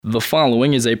The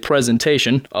following is a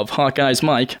presentation of Hawkeyes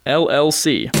Mike,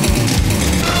 LLC.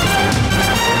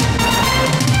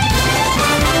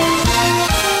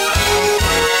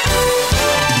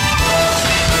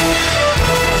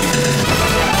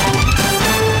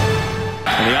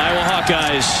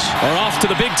 Are off to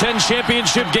the Big Ten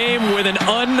championship game with an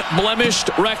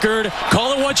unblemished record.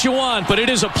 Call it what you want, but it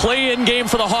is a play-in game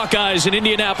for the Hawkeyes in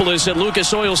Indianapolis at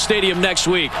Lucas Oil Stadium next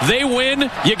week. They win,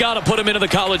 you got to put them into the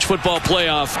college football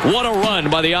playoff. What a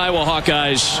run by the Iowa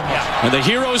Hawkeyes. And the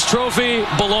Heroes Trophy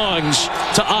belongs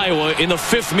to Iowa in the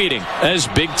fifth meeting as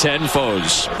Big Ten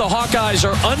foes. The Hawkeyes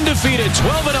are undefeated,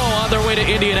 12-0 on their way to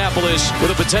Indianapolis with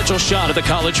a potential shot at the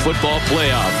college football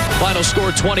playoff. Final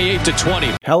score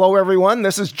 28-20. Hello, everyone.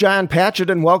 This is John Patchett,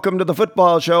 and welcome to the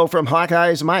football show from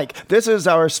Hawkeyes Mike. This is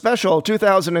our special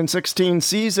 2016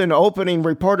 season opening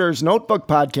Reporter's Notebook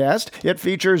podcast. It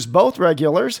features both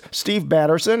regulars, Steve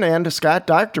Batterson and Scott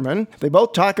Dochterman. They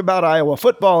both talk about Iowa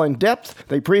football in depth,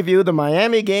 they preview the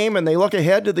Miami game, and they look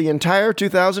ahead to the entire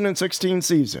 2016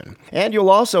 season. And you'll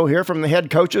also hear from the head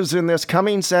coaches in this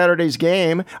coming Saturday's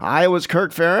game, Iowa's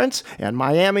Kirk Ferentz and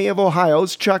Miami of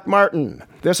Ohio's Chuck Martin.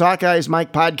 This Hawkeyes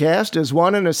Mike podcast is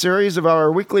one in a series of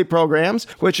our weekly programs,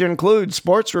 which include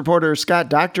sports reporter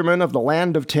Scott Dochterman of the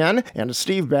Land of 10 and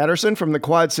Steve Batterson from the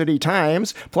Quad City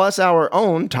Times, plus our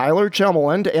own Tyler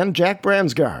Chummeland and Jack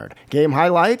Bransgard. Game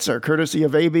highlights are courtesy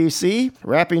of ABC,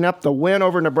 wrapping up the win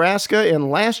over Nebraska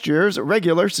in last year's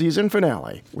regular season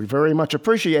finale. We very much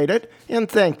appreciate it and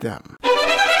thank them.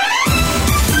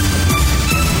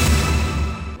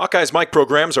 Hawkeyes Mike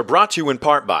programs are brought to you in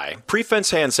part by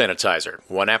Prefense Hand Sanitizer.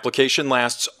 One application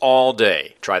lasts all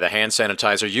day. Try the hand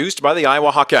sanitizer used by the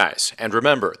Iowa Hawkeyes. And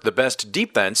remember, the best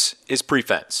defense is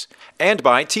Prefense. And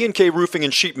by T&K Roofing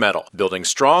and Sheet Metal, building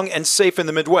strong and safe in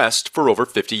the Midwest for over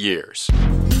 50 years.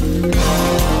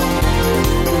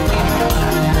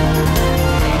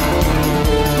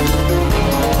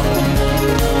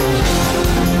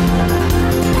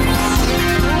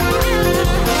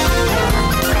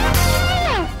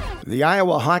 The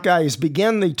Iowa Hawkeyes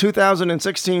begin the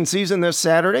 2016 season this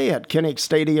Saturday at Kinnick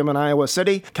Stadium in Iowa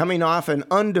City, coming off an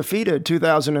undefeated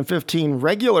 2015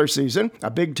 regular season, a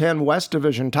Big Ten West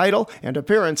Division title, and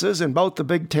appearances in both the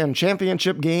Big Ten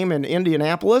Championship game in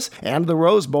Indianapolis and the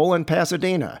Rose Bowl in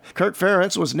Pasadena. Kirk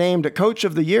Ferentz was named Coach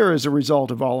of the Year as a result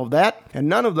of all of that, and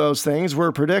none of those things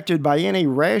were predicted by any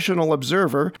rational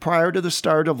observer prior to the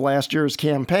start of last year's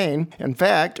campaign. In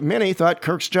fact, many thought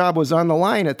Kirk's job was on the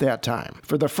line at that time.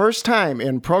 For the first time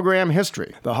in program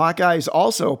history, the Hawkeyes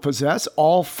also possess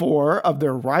all four of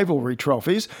their rivalry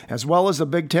trophies, as well as the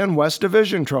Big Ten West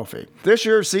Division trophy. This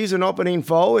year's season opening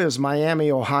foe is Miami,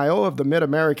 Ohio of the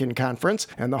Mid-American Conference,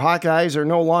 and the Hawkeyes are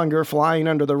no longer flying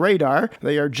under the radar.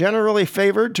 They are generally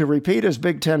favored to repeat as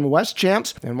Big Ten West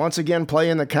champs and once again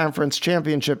play in the conference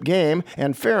championship game,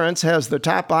 and Ferentz has the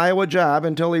top Iowa job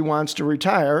until he wants to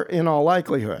retire in all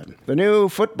likelihood. The new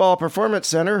Football Performance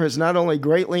Center has not only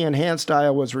greatly enhanced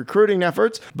Iowa's recruiting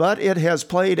efforts, but it has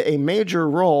played a major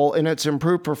role in its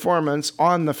improved performance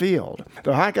on the field.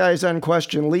 The Hawkeyes'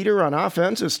 unquestioned leader on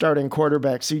offense is starting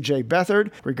quarterback C.J.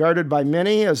 Beathard, regarded by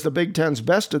many as the Big Ten's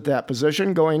best at that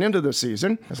position going into the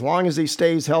season. As long as he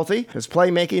stays healthy, his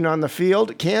playmaking on the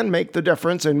field can make the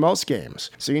difference in most games.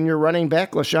 Senior running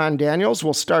back LaShawn Daniels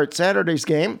will start Saturday's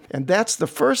game, and that's the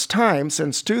first time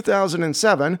since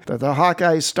 2007 that the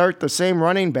Hawkeyes start the same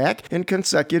running back in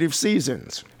consecutive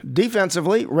seasons.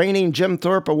 Defensively, reigning Jim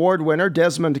Thorpe Award winner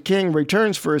Desmond King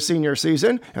returns for a senior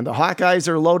season, and the Hawkeyes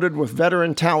are loaded with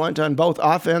veteran talent on both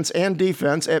offense and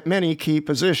defense at many key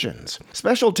positions.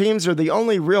 Special teams are the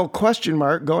only real question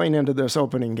mark going into this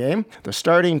opening game. The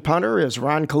starting punter is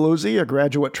Ron Caluzzi, a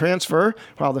graduate transfer,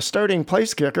 while the starting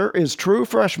place kicker is true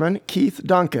freshman Keith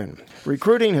Duncan.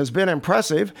 Recruiting has been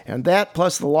impressive, and that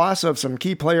plus the loss of some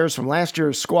key players from last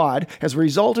year's squad has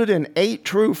resulted in 8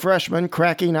 true freshmen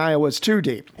cracking Iowa's 2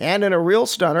 deep. And in a real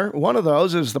stunner, one of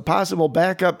those is the possible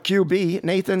backup QB,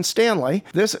 Nathan Stanley.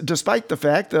 This despite the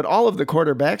fact that all of the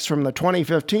quarterbacks from the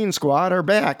 2015 squad are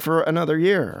back for another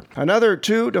year. Another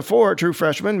 2 to 4 true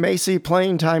freshmen may see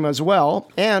playing time as well,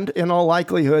 and in all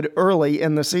likelihood early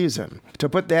in the season. To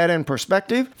put that in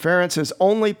perspective, Ferentz has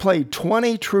only played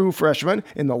 20 true freshmen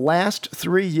in the last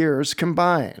 3 years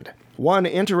combined. One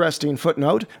interesting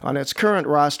footnote, on its current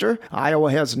roster,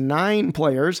 Iowa has 9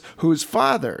 players whose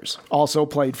fathers also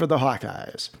played for the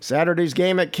Hawkeyes. Saturday's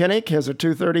game at Kinnick has a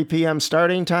 2:30 p.m.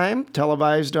 starting time,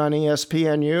 televised on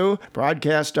ESPNU,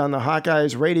 broadcast on the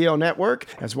Hawkeyes radio network,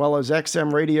 as well as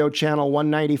XM Radio Channel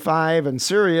 195 and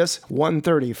Sirius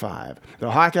 135.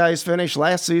 The Hawkeyes finished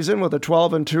last season with a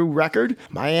 12-2 record.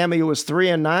 Miami was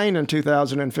 3-9 in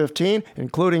 2015,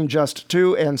 including just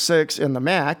 2-6 in the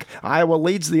MAC. Iowa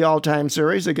leads the all-time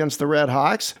series against the Red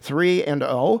Hawks,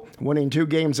 3-0, winning 2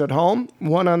 games at home,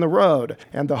 1 on the road,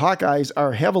 and the Hawkeyes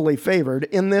are heavily favored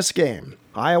in this game.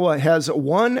 Iowa has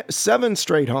won 7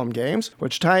 straight home games,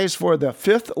 which ties for the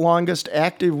 5th longest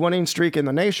active winning streak in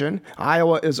the nation.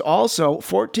 Iowa is also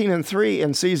 14-3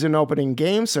 in season opening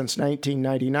games since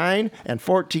 1999 and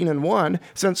 14-1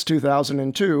 since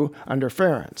 2002 under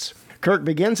Ferentz. Kirk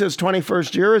begins his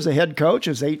 21st year as a head coach,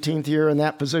 his 18th year in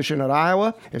that position at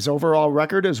Iowa. His overall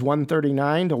record is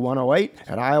 139-108.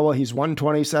 At Iowa, he's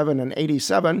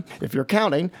 127-87. If you're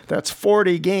counting, that's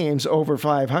 40 games over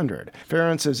 500.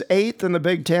 Ferentz is 8th in the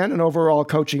Big Ten in overall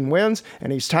coaching wins,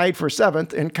 and he's tied for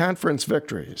 7th in conference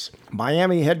victories.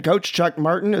 Miami head coach Chuck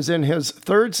Martin is in his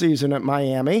 3rd season at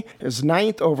Miami, his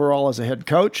 9th overall as a head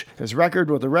coach. His record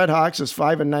with the Red Hawks is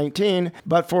 5-19,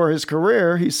 but for his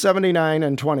career, he's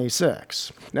 79-26.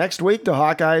 Next week, the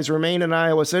Hawkeyes remain in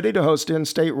Iowa City to host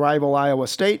in-state rival Iowa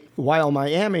State, while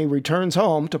Miami returns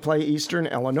home to play Eastern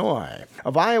Illinois.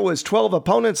 Of Iowa's 12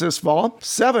 opponents this fall,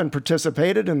 7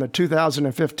 participated in the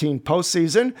 2015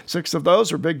 postseason. 6 of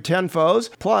those were Big Ten foes,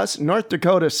 plus North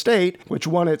Dakota State, which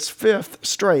won its 5th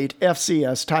straight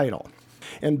FCS title.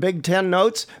 In Big Ten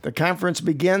notes, the conference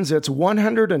begins its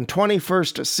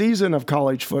 121st season of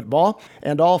college football,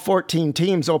 and all 14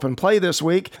 teams open play this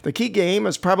week. The key game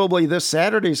is probably this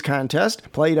Saturday's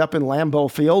contest, played up in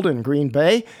Lambeau Field in Green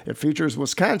Bay. It features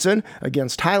Wisconsin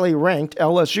against highly ranked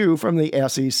LSU from the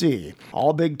SEC.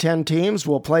 All Big Ten teams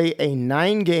will play a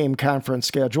 9-game conference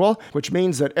schedule, which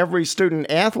means that every student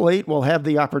athlete will have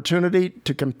the opportunity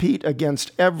to compete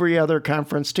against every other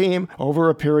conference team over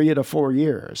a period of 4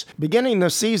 years. Beginning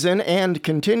this season and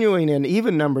continuing in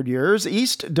even-numbered years,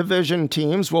 East Division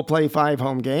teams will play 5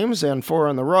 home games and 4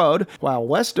 on the road, while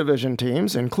West Division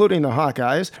teams, including the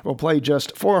Hawkeyes, will play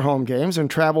just 4 home games and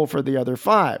travel for the other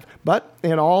 5. But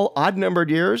in all odd-numbered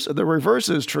years, the reverse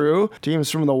is true.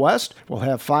 Teams from the West will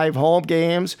have 5 home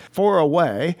games, 4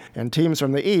 away, and teams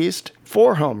from the East,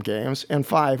 4 home games and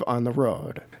 5 on the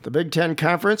road. The Big Ten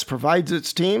Conference provides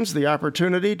its teams the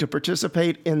opportunity to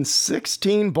participate in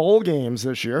 16 bowl games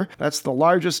this year. That's the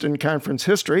largest in conference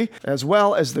history, as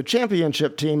well as the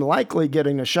championship team likely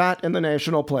getting a shot in the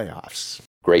national playoffs.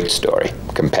 Great story,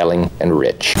 compelling and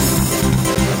rich.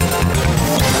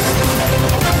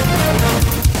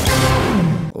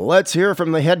 Let's hear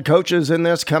from the head coaches in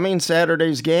this coming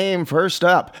Saturday's game. First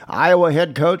up, Iowa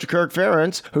head coach Kirk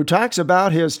Ferentz, who talks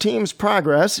about his team's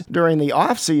progress during the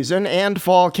offseason and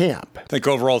fall camp. I think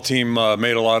overall team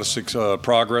made a lot of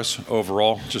progress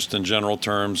overall, just in general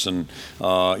terms, and a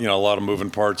lot of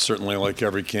moving parts. Certainly, like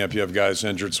every camp, you have guys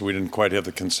injured, so we didn't quite have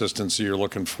the consistency you're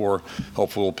looking for.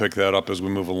 Hopefully, we'll pick that up as we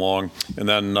move along. And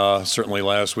then certainly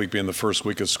last week being the first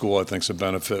week of school, I think is a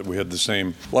benefit. We had the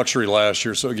same luxury last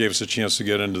year, so it gave us a chance to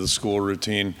get into the school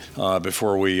routine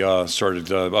before we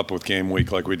started up with game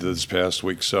week like we did this past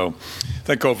week. So I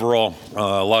think overall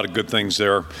a lot of good things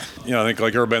there. I think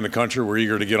like everybody in the country, we're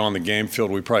eager to get on the game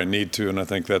field. We probably need to, and I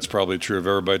think that's probably true of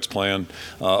everybody's plan.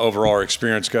 Overall, our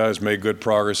experienced guys made good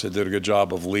progress. They did a good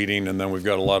job of leading, and then we've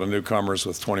got a lot of newcomers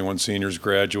with 21 seniors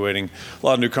graduating. A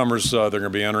lot of newcomers, they're going to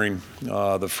be entering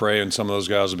the fray, and some of those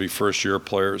guys will be first-year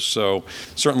players. So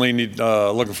certainly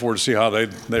looking forward to see how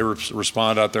they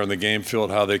respond out there in the game field,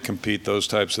 how they compete, those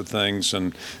types of things.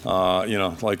 And,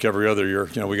 like every other year,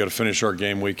 we got to finish our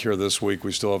game week here this week.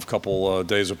 We still have a couple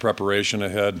days of preparation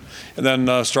ahead. And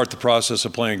then start the process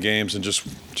of playing games, and just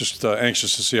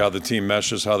anxious to see how the team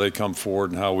meshes, how they come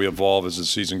forward, and how we evolve as the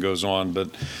season goes on.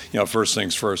 But, first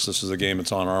things first, this is a game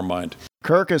that's on our mind.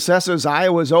 Kirk assesses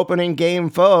Iowa's opening game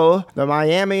foe, the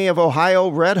Miami of Ohio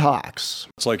Redhawks.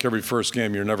 It's like every first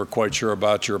game, you're never quite sure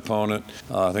about your opponent.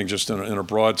 I think just in a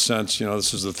broad sense,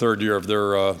 this is the 3rd year of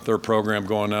their program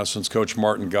going now since Coach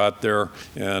Martin got there.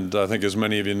 And I think as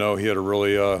many of you know, he had a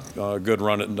really good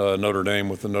run at Notre Dame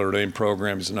with the Notre Dame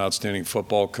program. He's an outstanding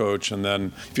football coach. And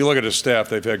then if you look at his staff,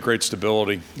 they've had great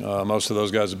stability. Most of those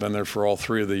guys have been there for all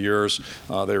 3 of the years.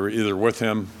 They were either with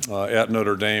him at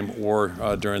Notre Dame or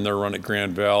during their run at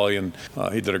Grand Valley, and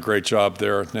he did a great job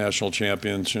there. National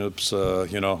championships, a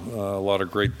lot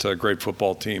of great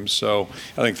football teams. So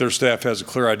I think their staff has a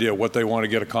clear idea of what they want to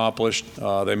get accomplished.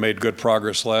 They made good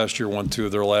progress last year, won 2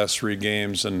 of their last 3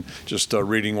 games, and just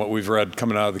reading what we've read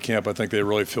coming out of the camp, I think they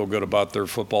really feel good about their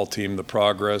football team, the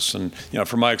progress. And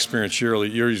from my experience,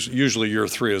 usually year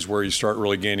 3 is where you start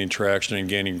really gaining traction and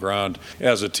gaining ground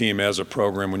as a team, as a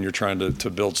program, when you're trying to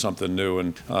build something new.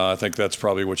 And I think that's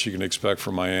probably what you can expect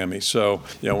from Miami. So,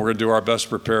 we're going to do our best to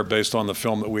prepare based on the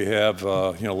film that we have.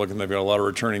 Looking, they've got a lot of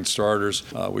returning starters.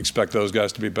 We expect those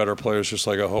guys to be better players, just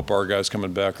like I hope our guys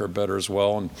coming back are better as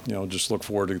well. And, just look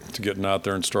forward to getting out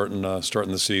there and starting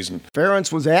the season.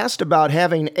 Ferentz was asked about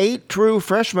having 8 true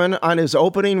freshmen on his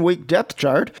opening week depth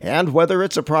chart and whether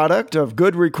it's a product of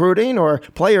good recruiting or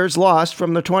players lost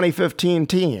from the 2015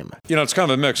 team. It's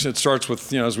kind of a mix. It starts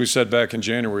with, as we said back in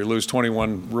January, we lose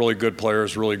 21 really good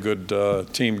players, really good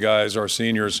team guys, our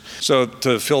seniors. So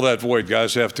to fill that void,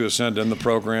 guys have to ascend in the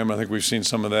program. I think we've seen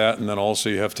some of that, and then also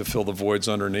you have to fill the voids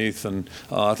underneath. And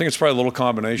I think it's probably a little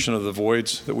combination of the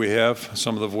voids that we have,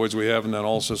 some of the voids we have, and then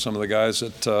also some of the guys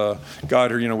that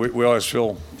got here. We always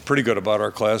feel pretty good about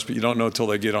our class, but you don't know until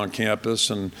they get on campus.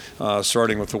 And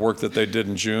starting with the work that they did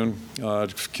in June,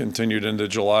 continued into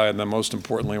July, and then most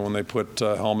importantly when they put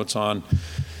helmets on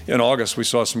in August, we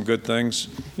saw some good things.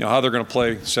 How they're going to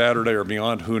play Saturday or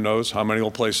beyond, who knows? How many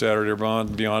will play Saturday or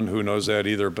beyond, who knows that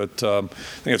either. But I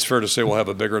think it's fair to say we'll have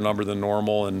a bigger number than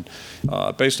normal. And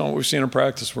based on what we've seen in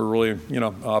practice, we're really,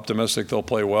 optimistic they'll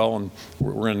play well, and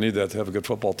we're going to need that to have a good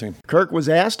football team. Kirk was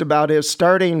asked about his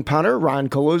starting punter, Ron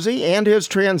Coluzzi, and his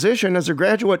transition as a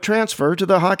graduate transfer to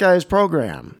the Hawkeyes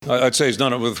program. I'd say he's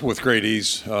done it with great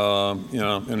ease.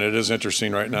 And it is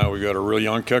interesting right now. We've got a real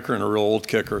young kicker and a real old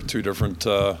kicker, 2 different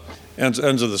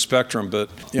ends of the spectrum. But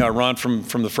Ron, from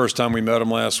the first time we met him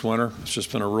last winter, has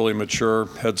just been a really mature,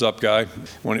 heads-up guy.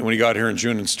 When he got here in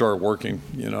June and started working,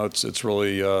 it's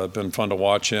really been fun to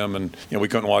watch him. And we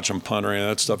couldn't watch him punt or any of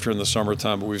that stuff here in the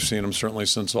summertime, but we've seen him certainly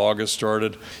since August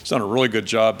started. He's done a really good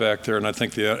job back there, and I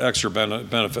think the extra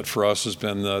benefit for us has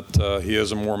been that he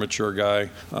is a more mature guy,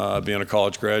 being a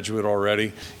college graduate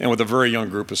already, and with a very young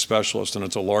group of specialists, and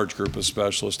it's a large group of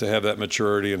specialists. To have that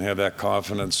maturity and have that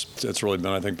confidence, it's really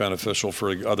been, I think, beneficial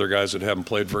for other guys that haven't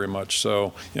played very much.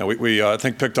 So, we I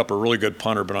think picked up a really good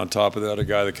punter, but on top of that, a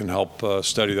guy that can help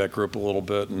steady that group a little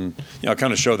bit and,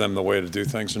 kind of show them the way to do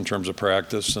things in terms of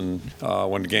practice. And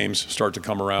when games start to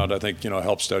come around, I think,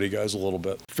 help steady guys a little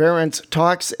bit. Ferentz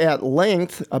talks at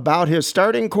length about his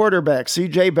starting quarterback,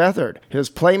 C.J. Beathard, his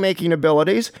playmaking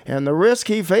abilities, and the risk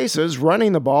he faces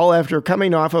running the ball after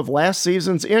coming off of last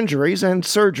season's injuries and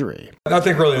surgery. I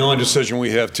think really the only decision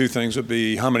we have, 2 things, would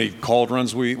be how many called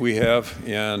runs we have.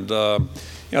 And,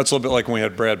 it's a little bit like when we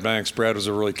had Brad Banks. Brad was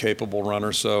a really capable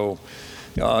runner, so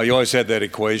you always had that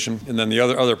equation. And then the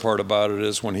other part about it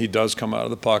is when he does come out of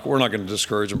the pocket, we're not going to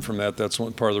discourage him from that. That's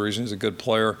part of the reason he's a good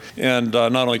player. And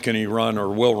not only can he run or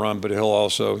will run, but he'll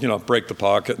also, break the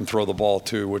pocket and throw the ball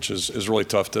too, which is really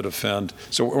tough to defend.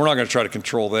 So we're not going to try to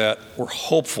control that. We're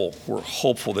hopeful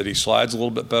that he slides a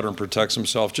little bit better and protects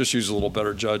himself, just use a little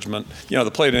better judgment. The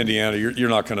play at Indiana, you're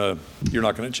not going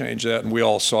to change that. And we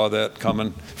all saw that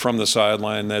coming from the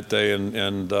sideline that day.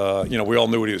 And we all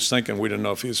knew what he was thinking. We didn't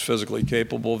know if he was physically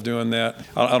capable of doing that.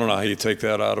 I don't know how you take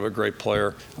that out of a great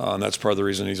player, and that's part of the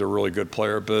reason he's a really good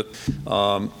player. But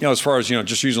as far as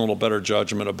just using a little better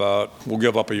judgment about, we'll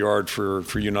give up a yard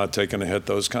for you not taking a hit,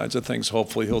 those kinds of things.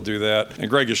 Hopefully he'll do that. And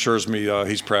Greg assures me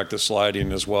he's practiced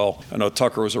sliding as well. I know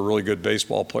Tucker was a really good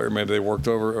baseball player. Maybe they worked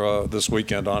over this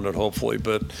weekend on it, hopefully.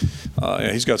 But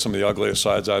he's got some of the ugliest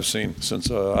sides I've seen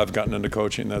since I've gotten into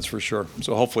coaching, that's for sure.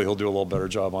 So hopefully he'll do a little better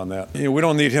job on that. We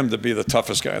don't need him to be the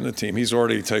toughest guy on the team. He's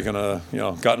already taken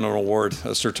gotten an award,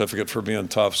 a certificate for being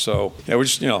tough. So we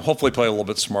just hopefully play a little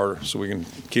bit smarter so we can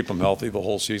keep him healthy the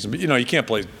whole season. But you can't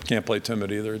play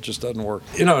timid either. It just doesn't work.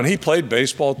 And he played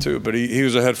baseball too, but he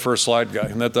was a head first slide guy,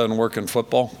 and that doesn't work in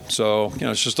football. So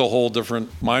it's just a whole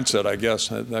different mindset, I guess,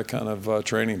 that kind of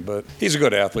training. But he's a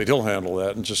good athlete. He'll handle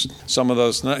that. And just some of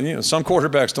those, some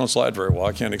quarterbacks don't slide very well.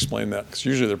 I can't explain that because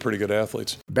usually they're pretty good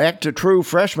athletes. Back to true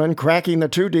freshmen cracking the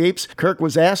 2 deeps. Kirk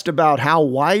was asked about how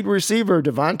wide receiver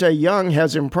Devontae Young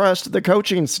has impressed the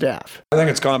coaching staff. I think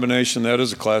it's combination. That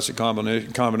is a classic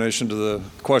combination to the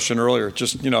question earlier.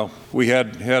 Just, we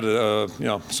had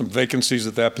some vacancies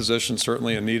at that position,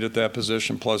 certainly a need at that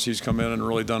position. Plus, he's come in and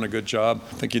really done a good job.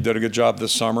 I think he did a good job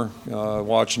this summer,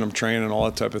 watching him train and all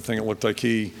that type of thing. It looked like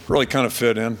he really kind of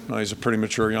fit in. He's a pretty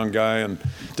mature young guy and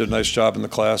did a nice job in the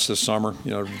class this summer.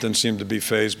 Didn't seem to be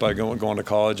fazed by going to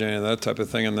college, any of that type of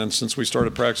thing. And then since we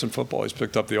started practicing football, he's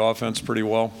picked up the offense pretty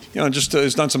well. And just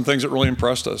he's done some things that really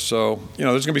impressed us. So,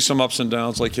 there's going to be some ups and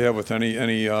downs like you have with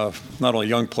any not only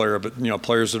young player, but,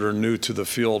 players that are new to the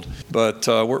field. But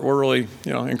we're really,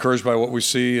 encouraged by what we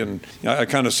see. And I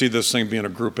kind of see this thing being a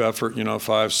group effort,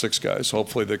 5, 6 guys,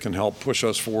 hopefully that can help push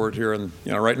us forward here. And,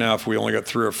 right now, if we only got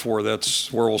 3 or 4,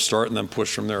 that's where we'll start and then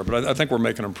push from there. But I think we're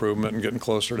making improvement and getting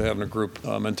closer to having a group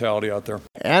mentality out there.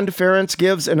 And Ferentz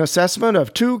gives an assessment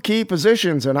of 2 key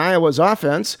positions in Iowa's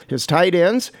offense, his tight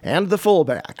ends and the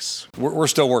fullbacks. We're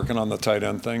still working on the tight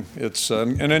end thing. It's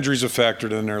and injuries have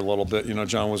factored in there a little bit.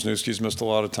 John Wisniewski's missed a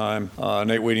lot of time.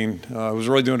 Nate Wheating was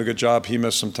really doing a good job. He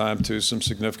missed some time too, some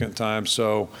significant time.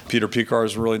 So Peter Picard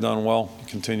has really done well. He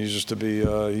continues just to be,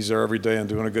 he's there every day and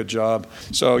doing a good job.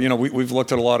 So, we've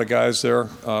looked at a lot of guys there.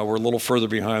 We're a little further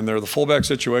behind there. The fullback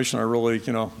situation, I really, I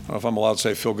don't know if I'm allowed to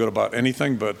say feel good about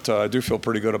anything, but I do feel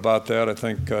pretty good about that. I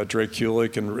think Drake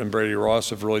Kulik and Brady Ross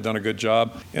have really done a good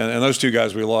job. And those 2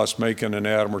 guys we lost, Macon and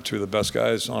Adam, were 2 of the best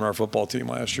guys on our football team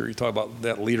last year. You talk about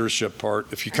that leadership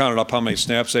part. If you counted up how many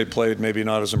snaps they played, maybe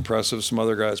not as impressive as some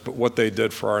other guys, but what they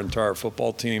did for our entire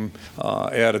football team,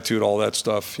 attitude, all that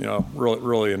stuff, really,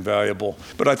 really invaluable.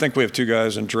 But I think we have 2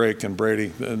 guys in Drake and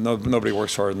Brady. Nobody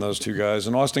works harder than those 2 guys.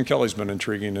 And Austin Kelly's been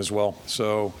intriguing as well.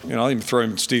 So, I'll even throw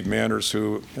in Steve Manders,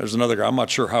 who, there's another guy. I'm not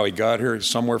sure how he got here. He's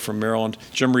somewhere from Maryland.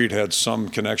 Jim Reed had some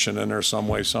connection in there some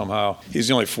way, somehow. He's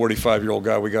the only 45-year-old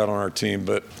guy we got on our team.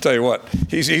 But I'll tell you what,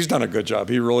 he's done a good job.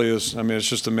 He really is. I mean, it's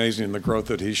just amazing the growth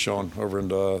that he's shown over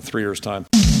in 3 years' time.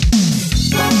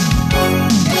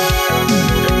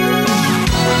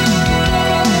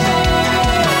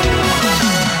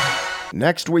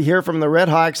 Next, we hear from the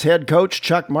Redhawks head coach,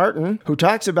 Chuck Martin, who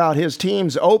talks about his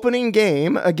team's opening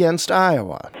game against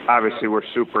Iowa. Obviously, we're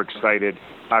super excited.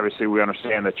 Obviously, we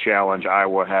understand the challenge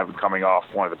Iowa have coming off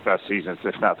one of the best seasons,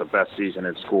 if not the best season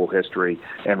in school history,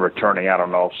 and returning,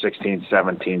 16,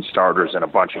 17 starters and a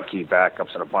bunch of key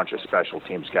backups and a bunch of special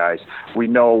teams guys. We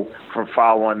know from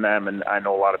following them, and I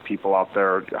know a lot of people out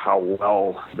there, how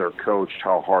well they're coached,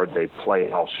 how hard they play,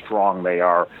 how strong they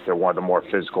are. They're one of the more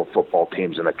physical football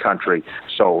teams in the country.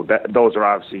 So those are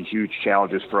obviously huge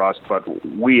challenges for us, but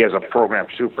we as a program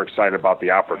are super excited about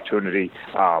the opportunity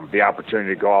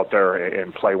to go out there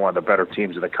and play one of the better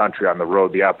teams in the country on the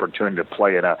road. The opportunity to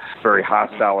play in a very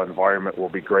hostile environment will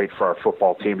be great for our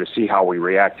football team to see how we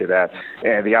react to that,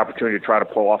 and the opportunity to try to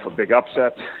pull off a big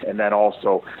upset, and then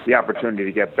also the opportunity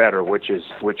to get better, which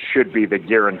should be the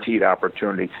guaranteed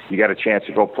opportunity. You got a chance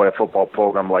to go play a football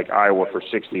program like Iowa for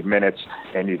 60 minutes,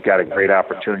 and you've got a great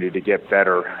opportunity to get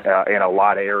better in a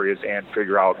lot of areas and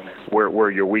figure out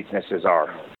where your weaknesses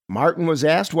are. Martin was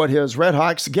asked what his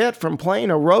Redhawks get from playing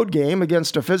a road game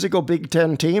against a physical Big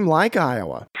Ten team like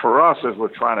Iowa. For us, as we're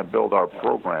trying to build our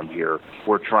program here,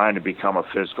 we're trying to become a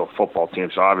physical football team.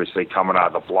 So obviously coming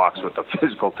out of the blocks with a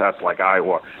physical test like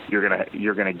Iowa, you're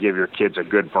gonna give your kids a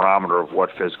good barometer of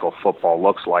what physical football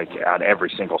looks like on every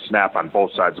single snap on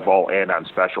both sides of the ball and on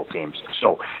special teams.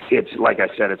 So it's, like I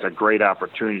said, it's a great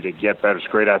opportunity to get better. It's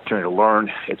a great opportunity to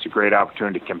learn. It's a great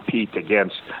opportunity to compete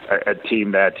against a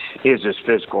team that is as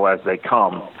physical as they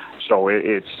come. So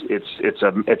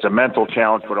it's a mental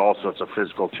challenge, but also it's a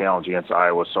physical challenge against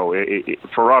Iowa. So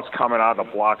for us, coming out of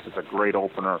the blocks, it's a great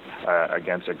opener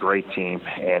against a great team.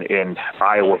 And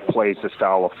Iowa plays the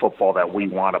style of football that we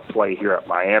want to play here at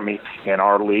Miami in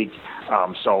our league.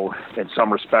 So in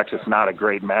some respects, it's not a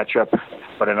great matchup,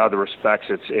 but in other respects,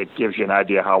 it gives you an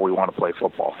idea how we want to play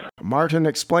football. Martin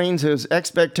explains his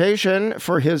expectation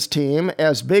for his team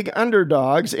as big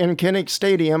underdogs in Kinnick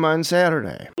Stadium on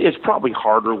Saturday. It's probably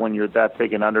harder when you're that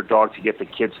big an underdog to get the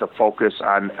kids to focus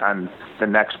on the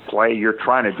next play. You're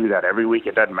trying to do that every week.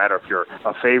 It doesn't matter if you're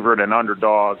a favorite, an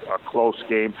underdog, a close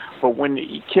game. But when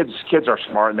kids are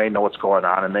smart and they know what's going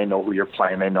on and they know who you're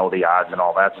playing, they know the odds and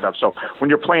all that stuff. So when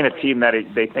you're playing a team that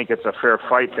they think it's a fair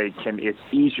fight, it's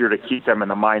easier to keep them in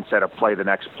the mindset of play the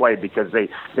next play because they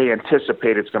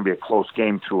anticipate it's going to be a close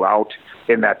game throughout,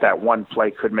 in that one play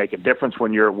could make a difference.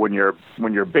 When you're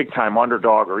a big time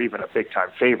underdog or even a big time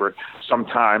favorite,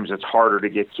 sometimes it's harder to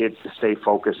get kids to stay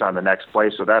focused on the next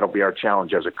play. So that'll be our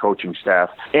challenge as a coaching staff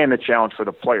and the challenge for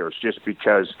the players, just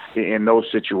because in those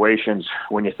situations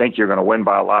when you think you're going to win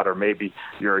by a lot or maybe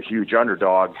you're a huge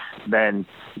underdog, then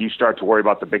you start to worry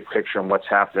about the big picture and what's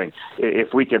happening.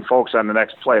 If we can focus on the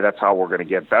next play, that's how we're going to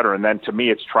get better. And then to me,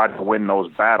 it's trying to win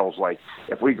those battles. Like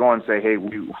if we go and say, hey,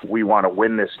 we want to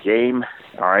win this game,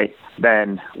 all right,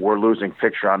 then we're losing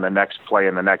picture on the next play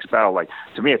and the next battle. Like,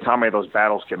 to me, it's how many of those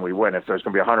battles can we win? If there's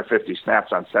going to be 150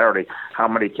 snaps on Saturday, how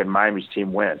many can Miami's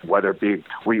team win? Whether it be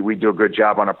we do a good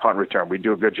job on a punt return, we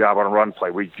do a good job on a run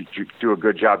play, we do a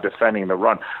good job defending the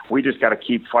run. We just got to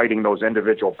keep fighting those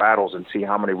individual battles and see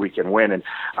how many we can win. And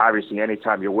obviously,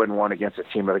 anytime you win one against a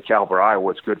team of the caliber of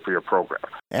Iowa, it's good for your program.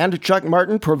 And Chuck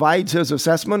Martin provides his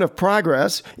assessment of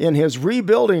progress in his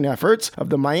rebuilding efforts of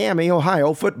the Miami,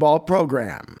 Ohio football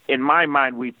program. In my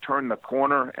mind, we've turned the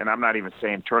corner, and I'm not even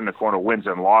saying turn the corner wins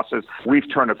and losses. We've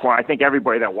turned the corner. I think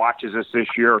everybody that watches us this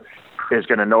year is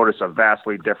going to notice a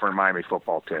vastly different Miami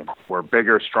football team. We're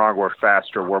bigger, stronger, we're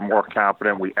faster, we're more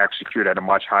competent, we execute at a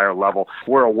much higher level.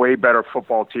 We're a way better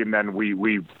football team than we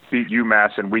beat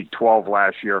UMass in Week 12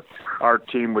 last year. Our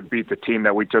team would beat the team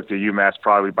that we took to UMass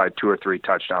probably by 2 or 3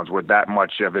 touchdowns. We're that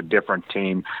much of a different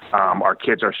team. Our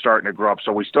kids are starting to grow up,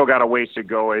 so we still got a ways to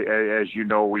go. As you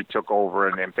know, we took over,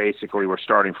 and basically we're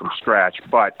starting from scratch,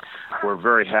 but we're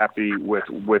very happy with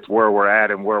where we're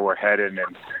at and where we're headed,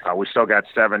 and we still got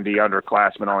 70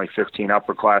 underclassmen, only 15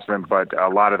 upperclassmen, but a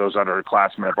lot of those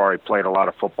underclassmen have already played a lot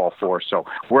of football for us. So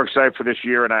we're excited for this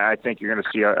year, and I think you're going to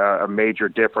see a major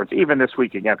difference, even this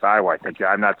week against Iowa. I think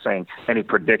I'm not saying any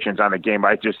predictions on the game.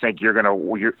 I just think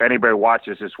anybody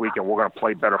watches this week, and we're going to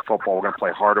play better football. We're going to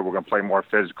play harder. We're going to play more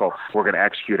physical. We're going to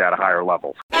execute at a higher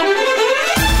level.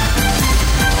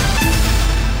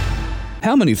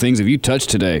 How many things have you touched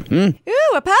today? Ooh,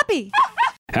 a puppy.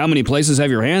 How many places have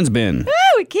your hands been?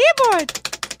 Ooh, a keyboard.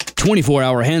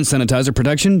 24-hour hand sanitizer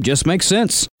protection just makes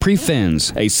sense.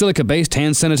 Prefens, a silica-based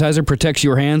hand sanitizer, protects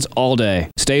your hands all day.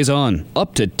 Stays on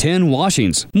up to 10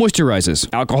 washings. Moisturizes,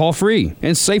 alcohol-free,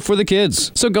 and safe for the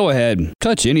kids. So go ahead,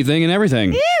 touch anything and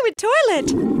everything. Ew, a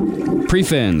toilet.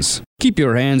 Prefens, keep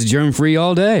your hands germ-free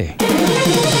all day.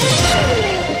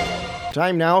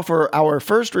 Time now for our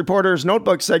first Reporter's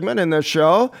Notebook segment in this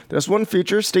show. This one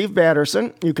features Steve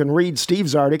Batterson. You can read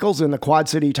Steve's articles in the Quad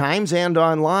City Times and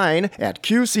online at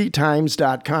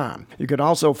qctimes.com. You can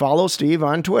also follow Steve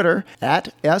on Twitter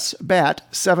at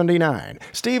sbat79.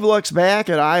 Steve looks back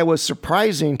at Iowa's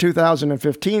surprising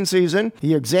 2015 season.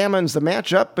 He examines the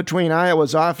matchup between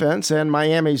Iowa's offense and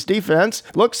Miami's defense,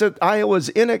 looks at Iowa's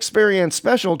inexperienced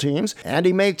special teams, and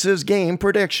he makes his game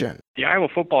prediction. The Iowa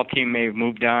football team may have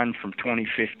moved on from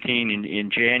 2015 in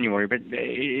January, but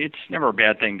it's never a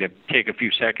bad thing to take a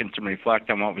few seconds and reflect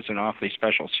on what was an awfully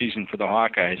special season for the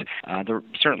Hawkeyes.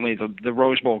 Certainly the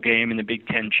Rose Bowl game and the Big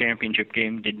Ten championship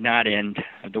game did not end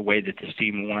the way that this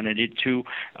team wanted it to.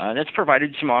 That's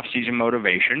provided some off-season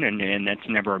motivation, and that's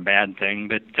never a bad thing.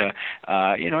 But,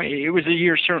 it was a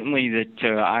year certainly that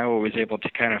Iowa was able to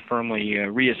kind of firmly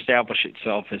reestablish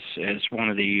itself as one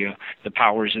of the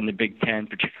powers in the Big Ten,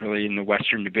 particularly in the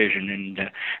Western Division,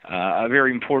 and a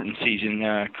very important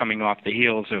season coming off the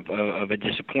heels of a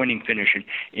disappointing finish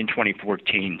in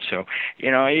 2014. So,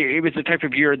 it was the type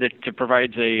of year that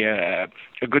provides a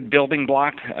good building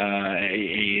block,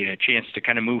 a chance to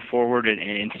kind of move forward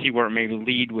and see where it may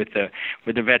lead with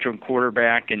a veteran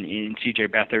quarterback and in C.J.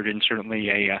 Beathard, and certainly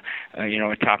a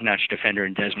top-notch defender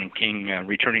in Desmond King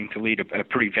returning to lead a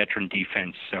pretty veteran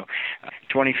defense. So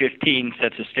 2015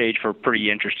 sets the stage for a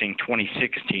pretty interesting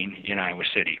 2016 in Iowa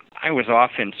City. Iowa's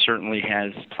offense certainly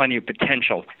has plenty of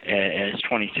potential as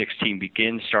 2016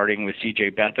 begins, starting with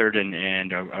C.J. Beathard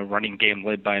and a running game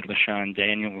led by LaShawn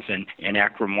Daniels and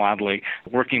Akram Wadley,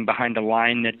 working behind a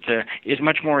line that is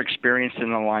much more experienced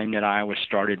than the line that Iowa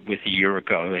started with a year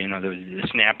ago. The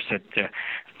snaps that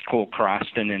Cole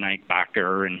Croston and Ike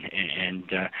Bacher and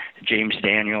James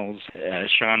Daniels,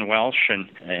 Sean Welsh,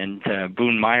 and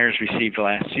Boone Myers received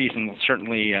last season will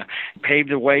certainly pave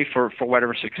the way for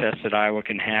whatever success that Iowa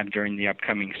can have during the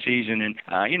upcoming season.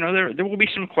 And there will be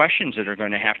some questions that are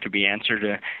going to have to be answered,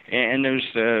 and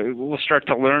we'll start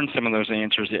to learn some of those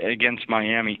answers against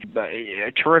Miami. But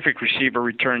a terrific receiver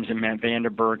returns in Matt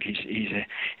Vanderberg. He's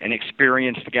an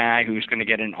experienced guy who's going to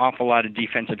get an awful lot of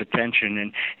defensive attention,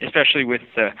 and especially with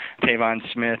Tavon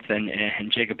Smith and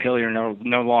Jacob Hillier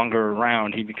no longer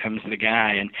around, he becomes the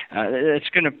guy, and it's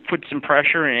going to put some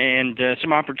pressure and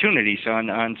some opportunities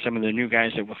on some of the new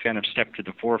guys that will kind of step to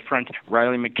the forefront.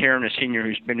 Riley McCarron, a senior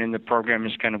who's been in the program,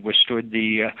 has kind of withstood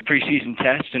the preseason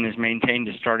test and has maintained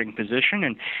his starting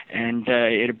position, and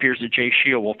it appears that Jay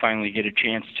Shield will finally get a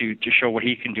chance to show what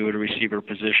he can do at a receiver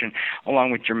position,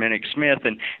 along with Jerminic Smith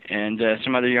and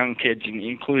some other young kids,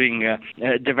 including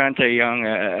Devontae Young,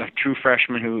 a true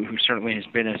freshman who certainly has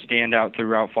been a standout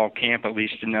throughout fall camp, at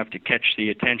least enough to catch the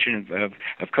attention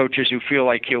of coaches who feel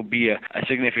like he'll be a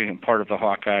significant part of the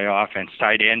Hawkeye offense.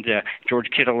 Tight end George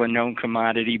Kittle, a known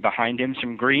commodity behind him.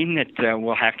 Some green that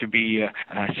will have to be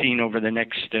seen over the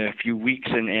next few weeks,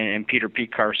 and Peter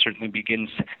Pekar certainly begins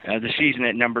the season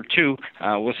at number 2.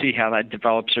 We'll see how that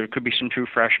develops. There could be some true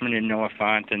freshmen in Noah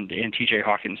Fant and T.J.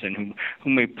 Hawkinson who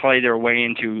may play their way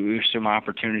into some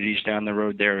opportunities down the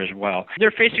road there as well.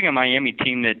 They're facing a Miami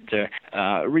team that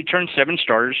returned 7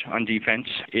 starters on defense.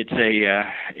 It's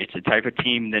a type of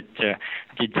team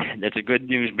that's a good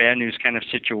news, bad news kind of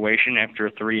situation after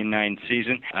a 3-9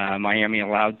 season. Miami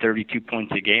allowed 32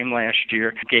 points a game last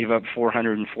year, gave up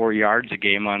 404 yards a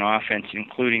game on offense,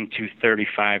 including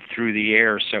 235 through the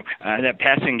air. So that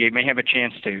passing game may have a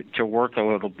chance to work a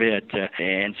little bit,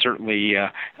 and certainly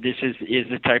this is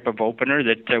the type of opener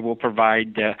that will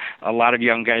provide a lot of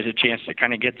young guys a chance to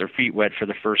kind of get their feet wet for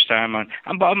the first time on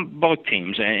both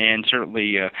teams. And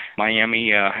certainly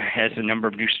Miami has a number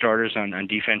of new starters on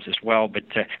defense as well, but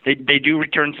they do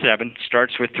return 7.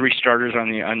 Starts with 3 starters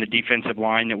on the defensive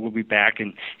line that will be back,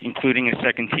 and including a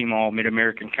second-team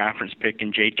All-Mid-American Conference pick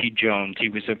in J.T. Jones. He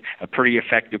was a pretty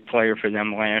effective player for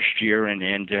them last year, and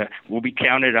will be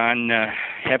counted on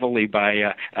heavily by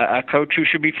a coach who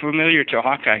should be familiar to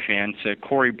Hawkeye fans,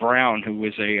 Corey Brown, who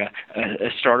was a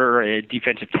starter, a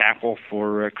defensive tackle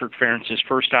for Kirk Ferentz's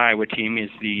first Iowa team. Is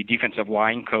the defensive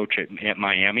line coach at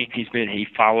Miami. He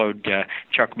followed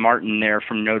Chuck Martin there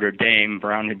from Notre Dame.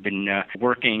 Brown had been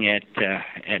working at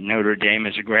Notre Dame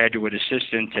as a graduate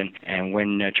assistant, and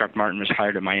when Chuck Martin was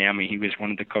hired at Miami, he was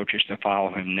one of the coaches to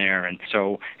follow him there. And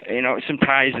so, some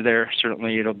ties there.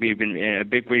 Certainly, it'll be a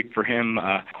big week for him.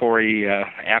 Corey,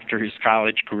 after his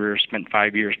college career, spent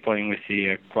 5 years playing with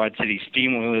the Quad City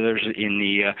Steamrollers in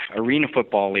the Arena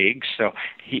Football League. So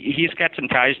he's got some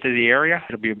ties to the area.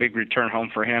 It'll be a big return home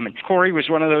for him. And Corey was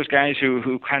one of those guys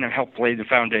who kind of helped lay the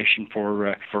foundation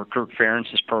for Kirk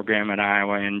Ferentz's program at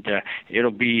Iowa, and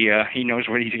it'll be he knows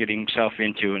what he's getting himself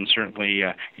into, and certainly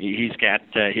he's got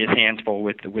his hands full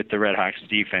with the Red Hawks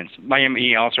defense.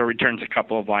 Miami also returns a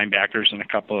couple of linebackers and a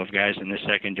couple of guys in the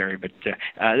secondary, but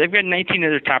they've got 19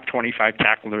 of their top 25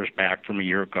 tacklers back from a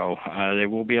year ago. They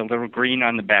will be a little green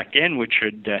on the back end, which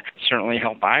should certainly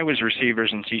help Iowa's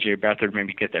receivers and C.J. Beathard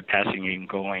maybe get that passing game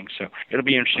going. So it'll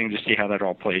be interesting to see how that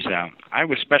all plays out.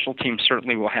 Iowa's special teams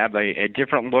certainly will have a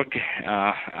different look,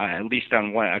 at least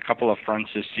on a couple of fronts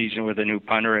this season, with a new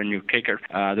punter and new kicker.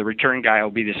 The return guy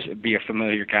will be a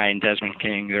familiar guy in Desmond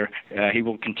King. He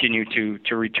will continue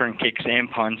to return kicks and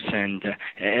punts, and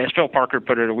as Phil Parker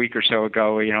put it a week or so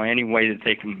ago, any way that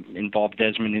they can involve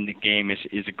Desmond in the game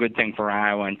is a good thing for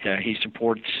Iowa, and he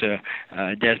supports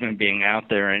Desmond being out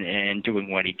there and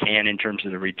doing what he can in terms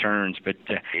of the returns. But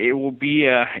it will be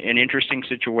an interesting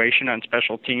situation on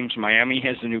special teams. Miami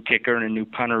has a new kicker and a new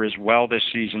punter as well this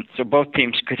season, so both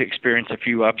teams could experience a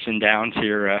few ups and downs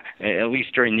here, at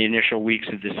least during the initial weeks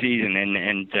of the season.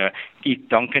 And Keith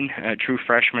Duncan, a true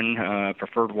freshman,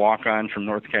 preferred walk-on from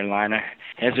North Carolina,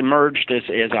 has emerged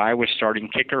as Iowa's starting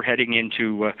kicker heading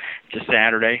into to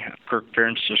Saturday. Kirk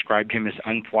Ferentz described him as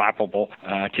unflappable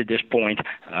to this point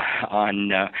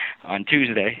on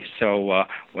Tuesday. So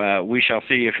we shall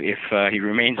see if he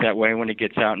remains that way when he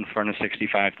gets out in front of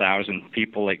 65,000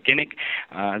 people at Kinnick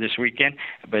this weekend.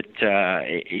 But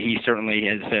he certainly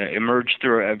has emerged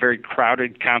through a very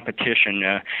crowded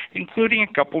competition, including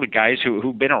a couple of guys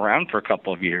who've been around for a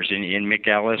couple of years in Mick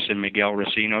Ellis and Miguel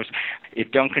Racinos.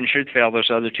 If Duncan should fail, those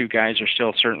other two guys are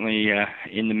still certainly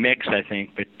in the mix, I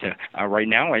think. But right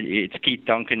now, it's Keith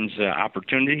Duncan's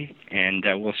opportunity, and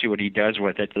we'll see what he does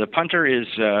with it. The punter is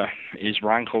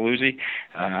Ron Coluzzi.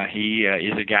 He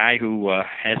is a guy who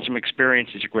has some experience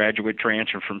as a graduate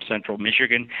transfer from Central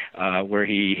Michigan, where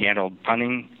he handled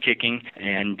punting, kicking,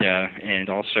 and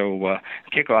also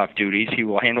kickoff duties. He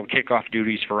will handle kickoff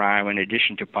duties for Iowa in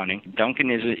addition to punting. Duncan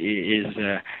is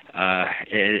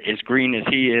as green as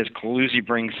he is. Coluzzi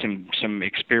brings some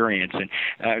experience, and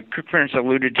Kirk Ferentz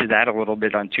alluded to that a little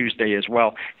bit on Tuesday as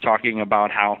well, talking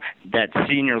about how that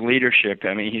senior leadership.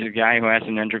 I mean, he's a guy who has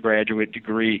an undergraduate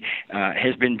degree,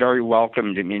 has been very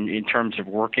welcomed in terms of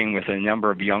working with a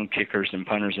number of young kickers and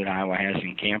punters that Iowa has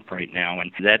in camp right now,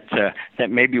 and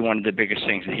that may be one of the biggest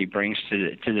things that he brings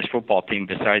to this football team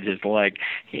besides his leg.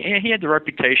 He had the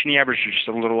reputation. He averaged just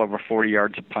a little over 40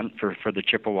 yards a punt for the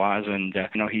Chippewas, and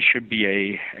he should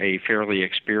be a fairly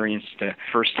experienced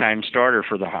first-time starter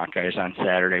for the Hawkeyes on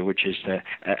Saturday, which is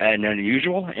an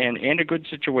unusual and a good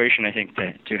situation, I think,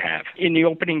 to have. In the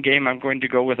opening game, I'm going to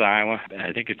go with Iowa.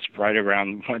 I think it's right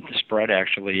around what the spread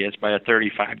actually is, by a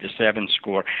 35-7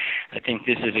 score. I think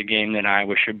this is a game that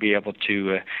Iowa should be able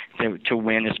to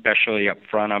win, especially up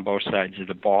front on both sides of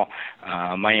the ball.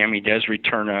 Miami does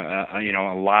return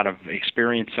a lot of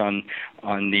experience on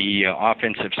the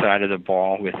offensive side of the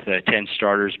ball with 10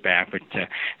 starters back, but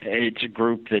it's a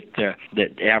group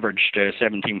that averaged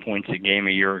 17 points a game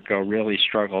a year ago, really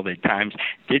struggled at times,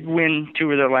 did win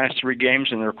 2 of their last 3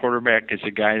 games, and their quarterback is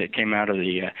a guy that came out of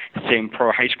the same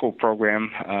high school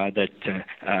program that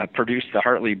produced the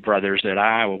Hartley brothers at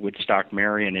Iowa, Woodstock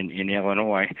Marion in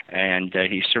Illinois, and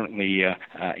he certainly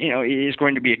is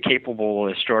going to be a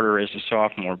capable starter as a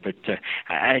sophomore, but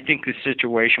I think the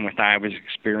situation with Iowa's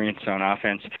experience on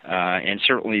offense and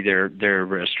certainly their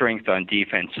strength on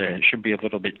defense should be a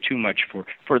little bit too much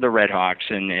for the Red Hawks,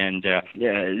 and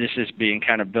this is being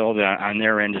kind of billed on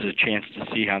their end as a chance to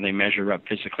see how they measure up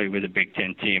physically with a Big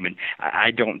Ten team, and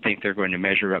I don't think they're going to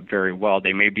measure up very well.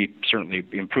 They may be certainly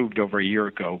improved over a year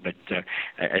ago, but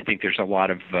I think there's a lot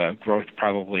of growth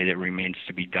probably that remains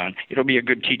to be done. It'll be a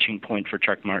good teaching point for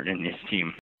Chuck Martin and his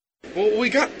team. Well, we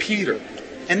got Peter.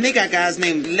 And they got guys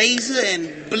named Laser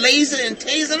and Blazer and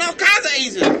Taser and all kinds of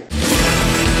Asians.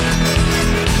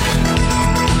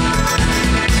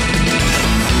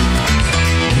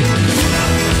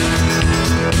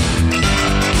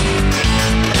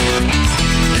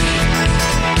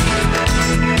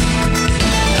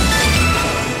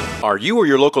 Are you or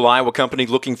your local Iowa company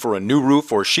looking for a new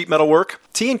roof or sheet metal work?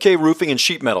 T&K Roofing and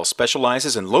Sheet Metal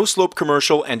specializes in low-slope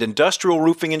commercial and industrial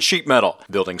roofing and sheet metal.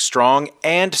 Building strong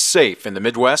and safe in the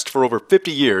Midwest for over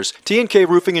 50 years, T&K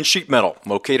Roofing and Sheet Metal,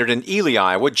 located in Ely,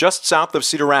 Iowa, just south of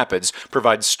Cedar Rapids,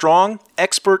 provides strong,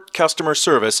 expert customer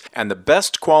service and the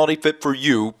best quality fit for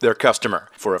you, their customer.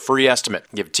 For a free estimate,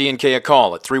 give T&K a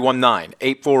call at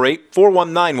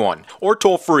 319-848-4191 or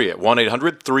toll free at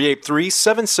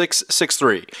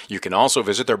 1-800-383-7663. You can also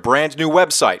visit their brand new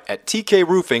website at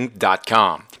tkroofing.com.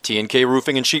 T&K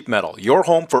Roofing and Sheet Metal, your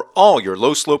home for all your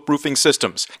low-slope roofing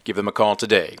systems. Give them a call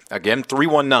today. Again,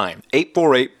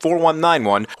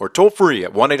 319-848-4191 or toll free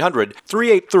at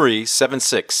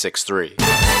 1-800-383-7663.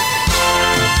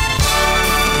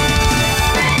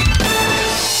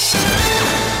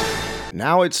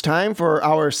 Now it's time for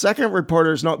our second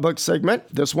Reporter's Notebook segment,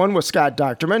 this one with Scott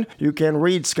Docterman. You can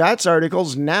read Scott's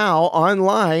articles now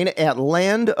online at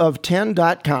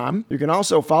landof10.com. You can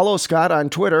also follow Scott on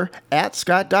Twitter at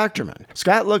Scott Docterman.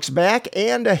 Scott looks back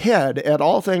and ahead at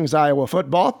all things Iowa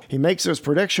football. He makes his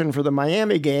prediction for the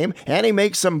Miami game, and he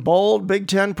makes some bold Big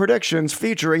Ten predictions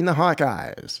featuring the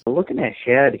Hawkeyes. Looking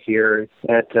ahead here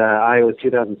at Iowa's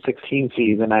 2016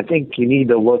 season, I think you need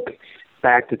to look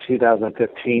back to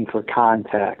 2015 for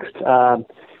context.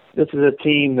 This is a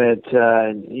team that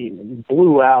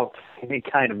blew out any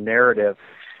kind of narrative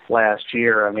last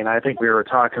year. I mean, I think we were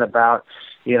talking about,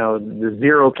 the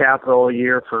zero capital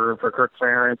year for Kirk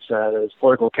Ferentz. His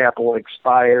political capital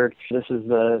expired. This is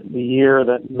the year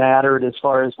that mattered as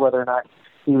far as whether or not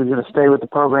he was going to stay with the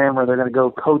program or they're going to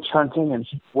go coach hunting. And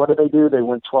what do? They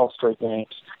win 12 straight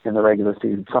games in the regular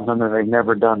season, something that they've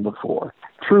never done before.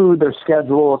 True, their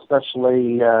schedule,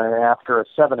 especially after a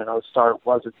 7-0 start,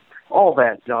 wasn't all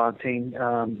that daunting.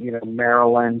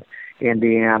 Maryland,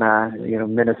 Indiana,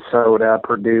 Minnesota,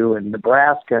 Purdue, and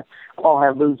Nebraska all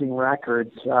had losing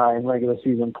records in regular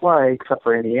season play, except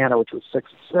for Indiana, which was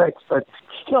 6-6. But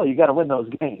still, you got to win those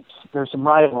games. There's some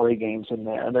rivalry games in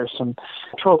there. There's some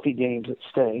trophy games at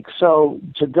stake. So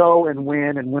to go and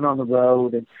win on the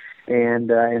road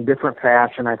and in different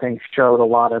fashion, I think showed a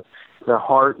lot of the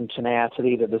heart and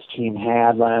tenacity that this team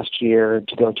had last year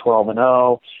to go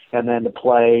 12-0, and then to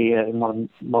play in one of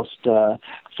the most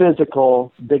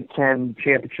physical Big Ten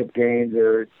championship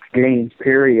games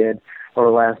period over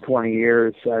the last 20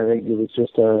 years. I think it was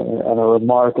just a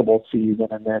remarkable season.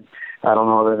 And then I don't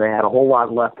know that they had a whole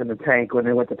lot left in the tank when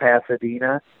they went to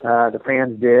Pasadena. The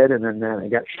fans did, and then they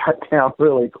got shut down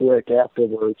really quick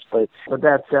afterwards. But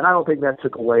that said, I don't think that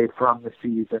took away from the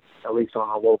season, at least on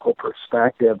a local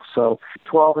perspective. So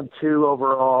 12-2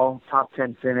 overall, top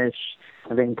 10 finish.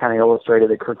 I think kind of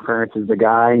illustrated that Kirk Ferentz is the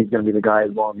guy. He's going to be the guy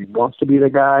as long as he wants to be the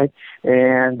guy.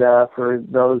 And for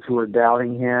those who are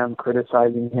doubting him,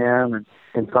 criticizing him, and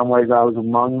in some ways I was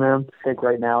among them, I think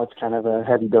right now it's kind of a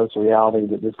heavy dose of reality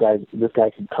that this guy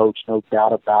can coach, no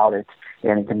doubt about it.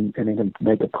 and he can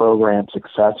make the program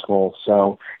successful.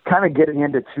 So kind of getting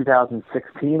into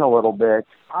 2016 a little bit,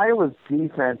 Iowa's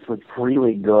defense was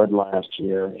really good last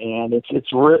year, and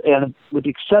and with the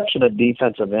exception of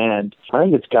defensive end, I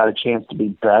think it's got a chance to be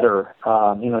better.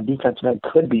 Defensive end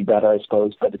could be better, I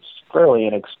suppose, but it's fairly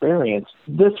inexperienced.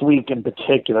 This week in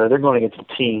particular, they're going against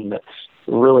a team that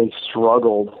really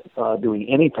struggled doing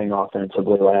anything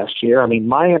offensively last year. I mean,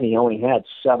 Miami only had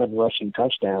 7 rushing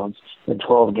touchdowns in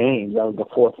 12 games. That was the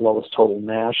 4th lowest total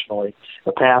nationally.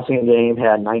 The passing game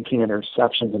had 19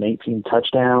 interceptions and 18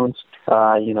 touchdowns.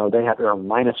 They had their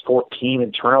minus 14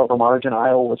 in turnover margin.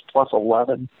 Iowa was plus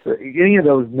 11. Any of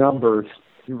those numbers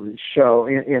show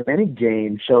in any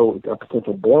game show a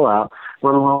potential blowout,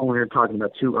 let alone when you're talking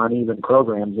about 2 uneven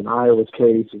programs. In Iowa's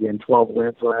case, again, 12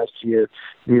 wins last year,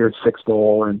 near 6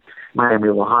 bowl, and Miami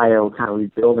of Ohio kind of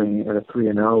rebuilding at a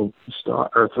 3-0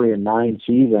 start or 3-9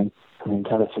 season. And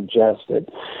kind of suggests that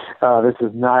this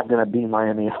is not going to be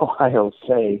Miami of Ohio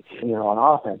State,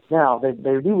 on offense. Now they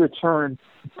do return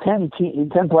 10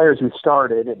 players who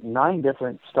started at 9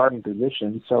 different starting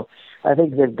positions. So I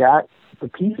think they've got the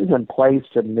pieces in place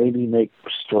to maybe make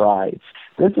strides.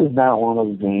 This is not one of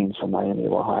those games for Miami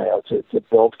of Ohio to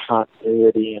build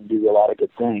continuity and do a lot of good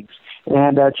things.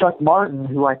 And Chuck Martin,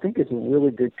 who I think is a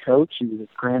really good coach, he was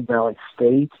at Grand Valley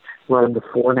State, won the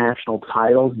 4 national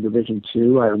titles in Division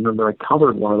II. I remember I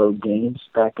covered one of those games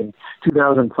back in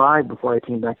 2005 before I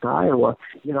came back to Iowa.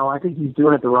 I think he's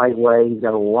doing it the right way. He's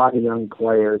got a lot of young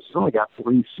players. He's only got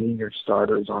 3 senior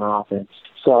starters on offense.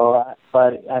 So,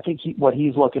 but I think what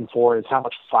he's looking for is how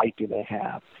much fight do they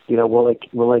have? Will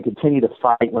they continue to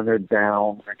fight when they're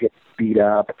down or get beat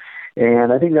up?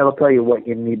 And I think that'll tell you what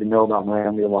you need to know about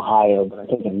Miami of Ohio. But I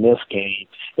think in this game,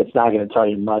 it's not going to tell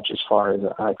you much as far as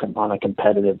on a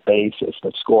competitive basis,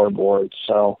 the scoreboard.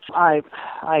 So I'm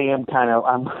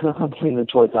leaning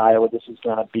towards Iowa. This is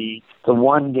going to be the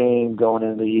one game going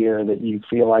into the year that you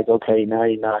feel like, okay, now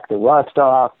you knock the rust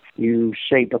off. You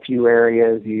shape a few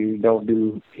areas. You don't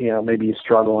do, maybe you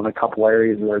struggle in a couple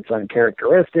areas where it's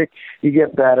uncharacteristic. You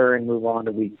get better and move on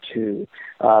to week 2.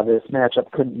 This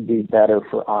matchup couldn't be better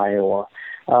for Iowa.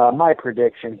 My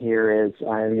prediction here is,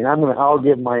 I'll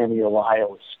give Miami of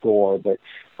Ohio a score, but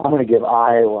I'm going to give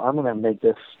Iowa. I'm going to make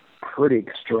this pretty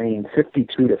extreme,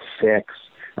 52-6.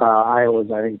 Iowa's,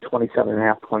 I think,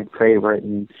 27.5-point favorite,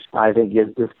 and I think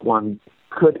this one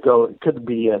could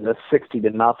be a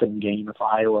 60-0 game if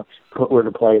Iowa were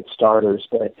to play its starters.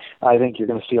 But I think you're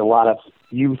going to see a lot of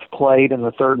youth played in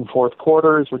the 3rd and 4th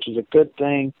quarters, which is a good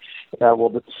thing.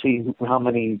 We'll see how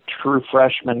many true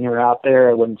freshmen are out there.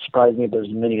 It wouldn't surprise me if there's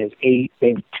as many as 8,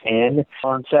 maybe 10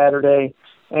 on Saturday.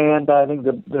 And I think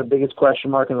the biggest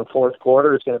question mark in the 4th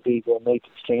quarter is going to be, will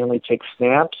Nathan Stanley take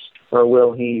snaps, or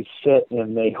will he sit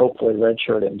and they hopefully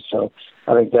redshirt him? So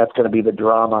I think that's going to be the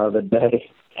drama of the day.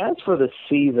 As for the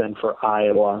season for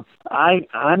Iowa,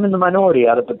 I'm in the minority.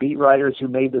 Out of the beat writers who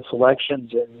made the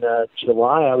selections in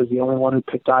July, I was the only one who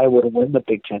picked Iowa to win the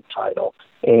Big Ten title.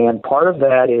 And part of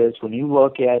that is when you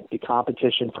look at the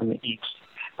competition from the East,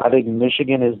 I think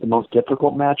Michigan is the most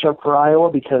difficult matchup for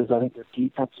Iowa because I think their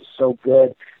defense is so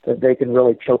good that they can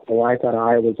really choke the life out of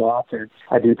Iowa's offense.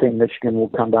 I do think Michigan will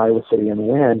come to Iowa City and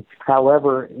win.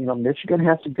 However, Michigan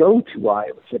has to go to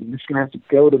Iowa City. Michigan has to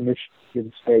go to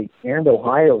Michigan State and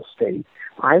Ohio State.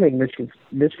 I think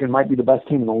Michigan might be the best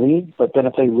team in the league, but then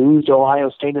if they lose to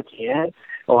Ohio State at the end,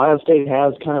 Ohio State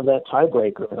has kind of that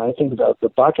tiebreaker, and I think the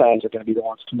Buckeyes are going to be the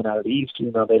ones coming out of the East,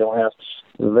 even though they don't have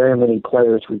very many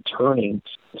players returning.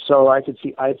 So I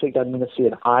think I'm going to see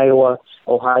an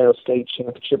Iowa-Ohio State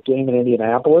championship game in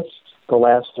Indianapolis. The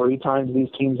last 3 times these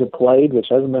teams have played, which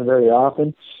hasn't been very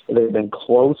often, they've been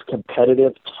close,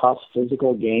 competitive, tough,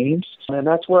 physical games. And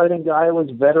that's where I think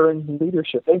Iowa's veteran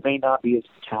leadership, they may not be as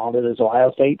talented as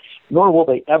Ohio State, nor will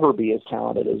they ever be as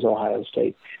talented as Ohio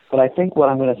State. But I think what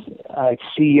I'm going to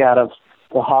see out of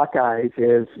the Hawkeyes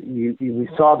is we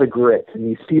saw the grit and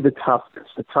you see the toughness.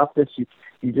 The toughness,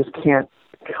 you just can't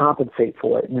compensate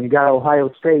for it. And when you got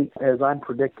Ohio State, as I'm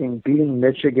predicting, beating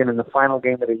Michigan in the final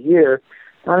game of the year,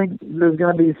 I think there's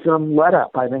going to be some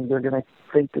let-up. I think they're going to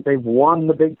think that they've won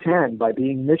the Big Ten by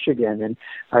beating Michigan, and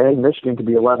I think Michigan could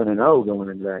be 11-0 going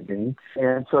into that game.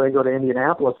 And so they go to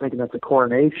Indianapolis thinking that's a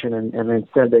coronation, and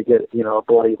instead they get, a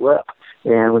bloody lip.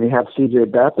 And when you have C.J.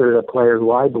 Beathard, a player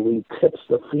who I believe tips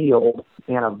the field,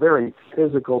 and a very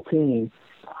physical team,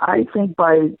 I think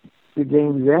by the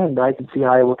game's end, I can see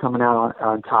Iowa coming out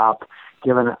on top,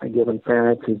 given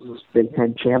fairness his Big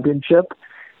Ten championship.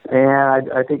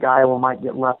 And I think Iowa might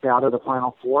get left out of the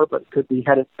Final Four, but could be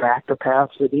headed back to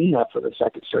Pasadena for the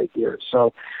 2nd straight year.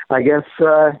 So I guess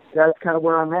that's kind of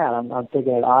where I'm at. I'm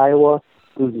thinking at Iowa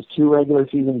loses 2 regular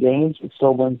season games, but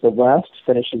still wins the West,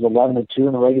 finishes 11-2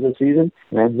 in the regular season,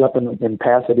 and ends up in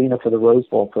Pasadena for the Rose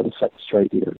Bowl for the 2nd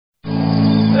straight year.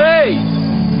 Hey!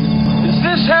 Is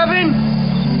this heaven?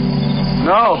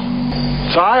 No.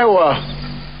 It's Iowa.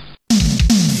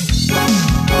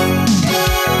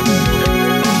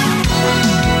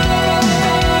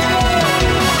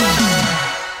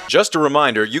 Just a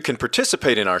reminder, you can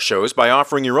participate in our shows by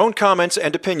offering your own comments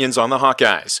and opinions on the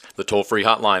Hawkeyes. The toll-free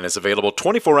hotline is available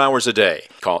 24 hours a day.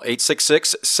 Call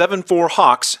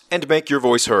 866-74-HAWKS and make your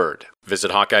voice heard.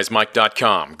 Visit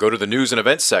HawkeyesMike.com, go to the News and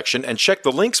Events section, and check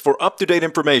the links for up-to-date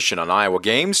information on Iowa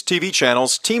games, TV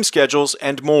channels, team schedules,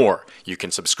 and more. You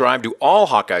can subscribe to all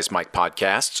Hawkeyes Mike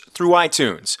podcasts through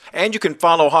iTunes. And you can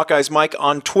follow Hawkeyes Mike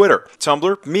on Twitter,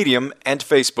 Tumblr, Medium, and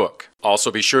Facebook.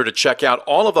 Also be sure to check out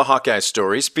all of the Hawkeyes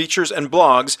stories, features, and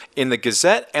blogs in the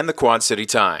Gazette and the Quad City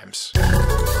Times.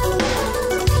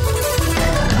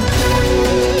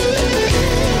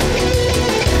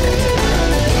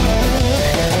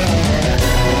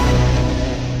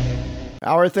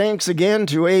 Our thanks again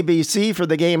to ABC for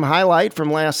the game highlight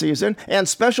from last season, and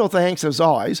special thanks, as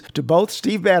always, to both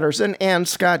Steve Batterson and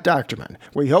Scott Docterman.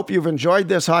 We hope you've enjoyed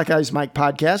this Hawkeyes Mike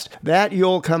podcast, that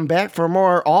you'll come back for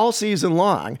more all season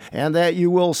long, and that you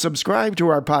will subscribe to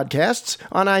our podcasts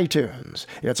on iTunes.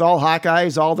 It's all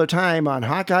Hawkeyes all the time on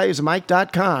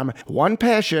HawkeyesMike.com. One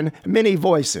passion, many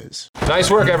voices.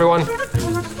 Nice work, everyone.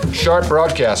 Sharp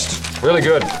broadcast. Really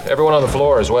good. Everyone on the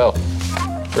floor as well.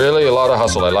 Really a lot of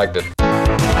hustle. I liked it.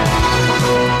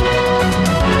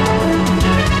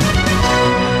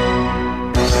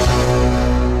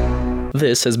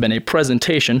 This has been a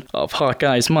presentation of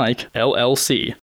Hawkeyes Mike, LLC.